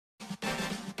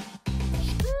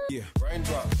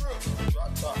Raindrop,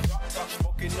 drop top,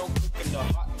 smoking, no cooking, the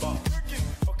hot bar,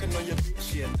 fucking on your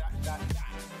bitch, yeah, that.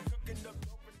 Cooking up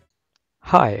dope in the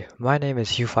Hi, my name is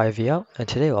Hugh5VL, and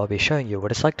today I'll be showing you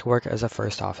what it's like to work as a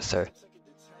first officer.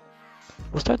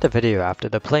 We'll start the video after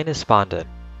the plane is spawned in.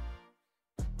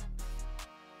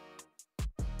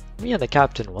 Me and the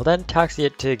captain will then taxi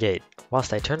it to the gate,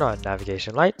 whilst I turn on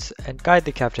navigation lights and guide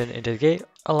the captain into the gate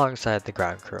alongside the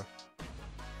ground crew.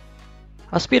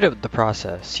 I'll speed up the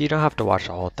process so you don't have to watch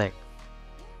the whole thing.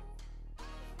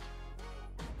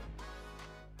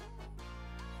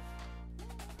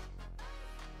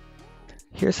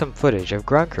 Here's some footage of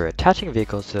ground crew attaching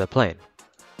vehicles to the plane.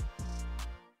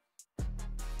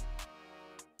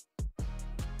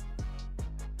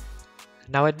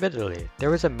 Now admittedly, there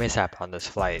was a mishap on this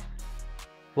flight.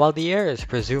 While the error is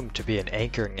presumed to be an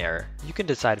anchoring error, you can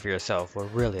decide for yourself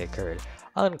what really occurred.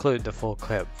 I'll include the full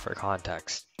clip for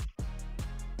context.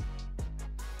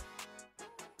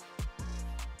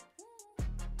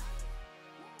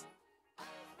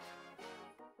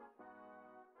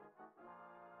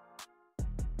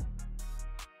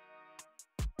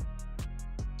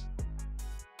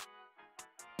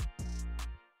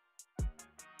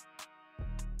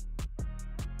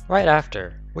 Right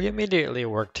after, we immediately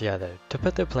worked together to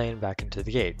put the plane back into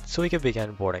the gate so we could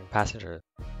begin boarding passengers.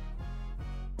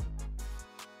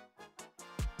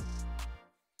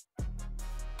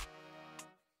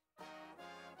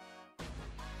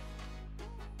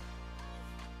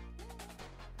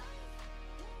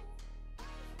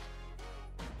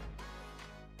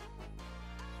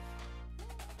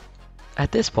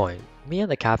 At this point, me and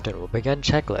the captain will begin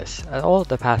checklists as all of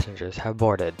the passengers have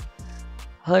boarded.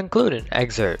 I'll include an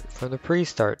excerpt from the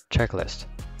pre-start checklist.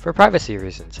 For privacy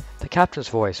reasons, the captain's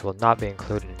voice will not be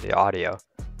included in the audio.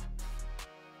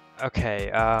 Okay,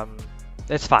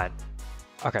 it's fine.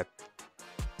 Okay.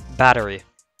 Battery.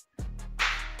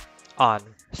 On.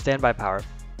 Standby power.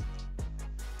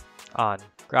 On.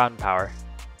 Ground power.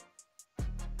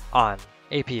 On.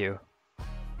 APU.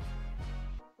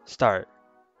 Start.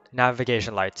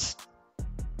 Navigation lights.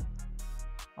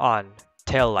 On.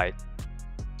 Tail light.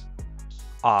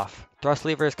 Off. Thrust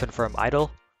levers confirm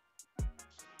idle.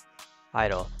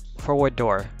 Idle. Forward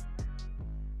door.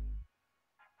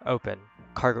 Open.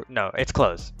 Cargo. No, it's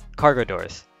closed. Cargo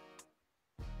doors.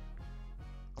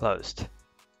 Closed.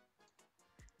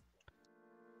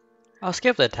 I'll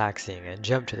skip the taxiing and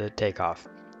jump to the takeoff.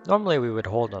 Normally we would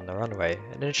hold on the runway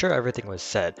and ensure everything was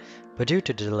set, but due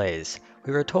to delays,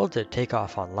 we were told to take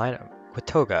off on line with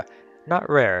toga.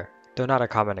 Not rare, though not a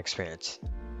common experience.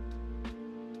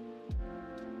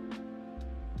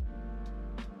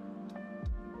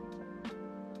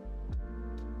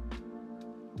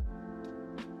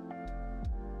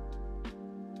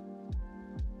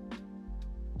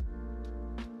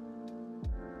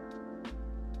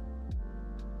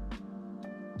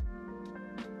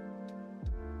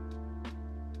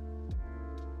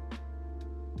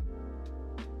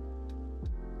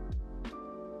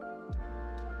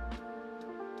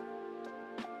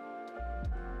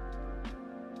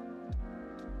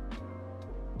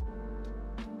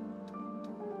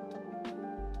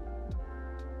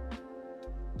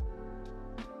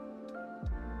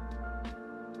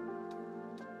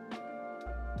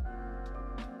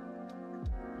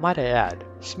 Might I add,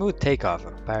 smooth takeoff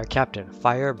by our captain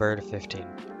Firebird 15.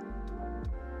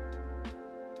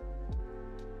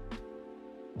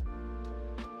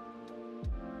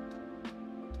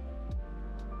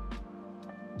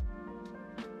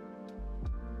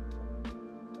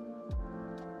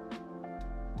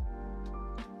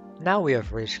 Now we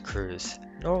have reached cruise.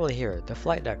 Normally here, the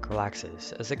flight deck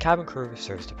relaxes as the cabin crew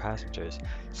serves the passengers.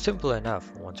 Simple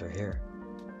enough once we're here.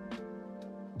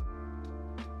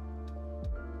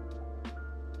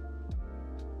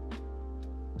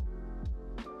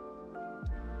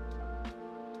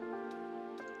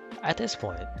 At this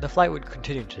point, the flight would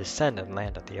continue to descend and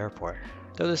land at the airport,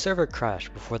 though the server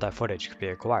crashed before that footage could be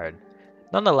acquired.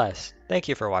 Nonetheless, thank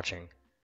you for watching.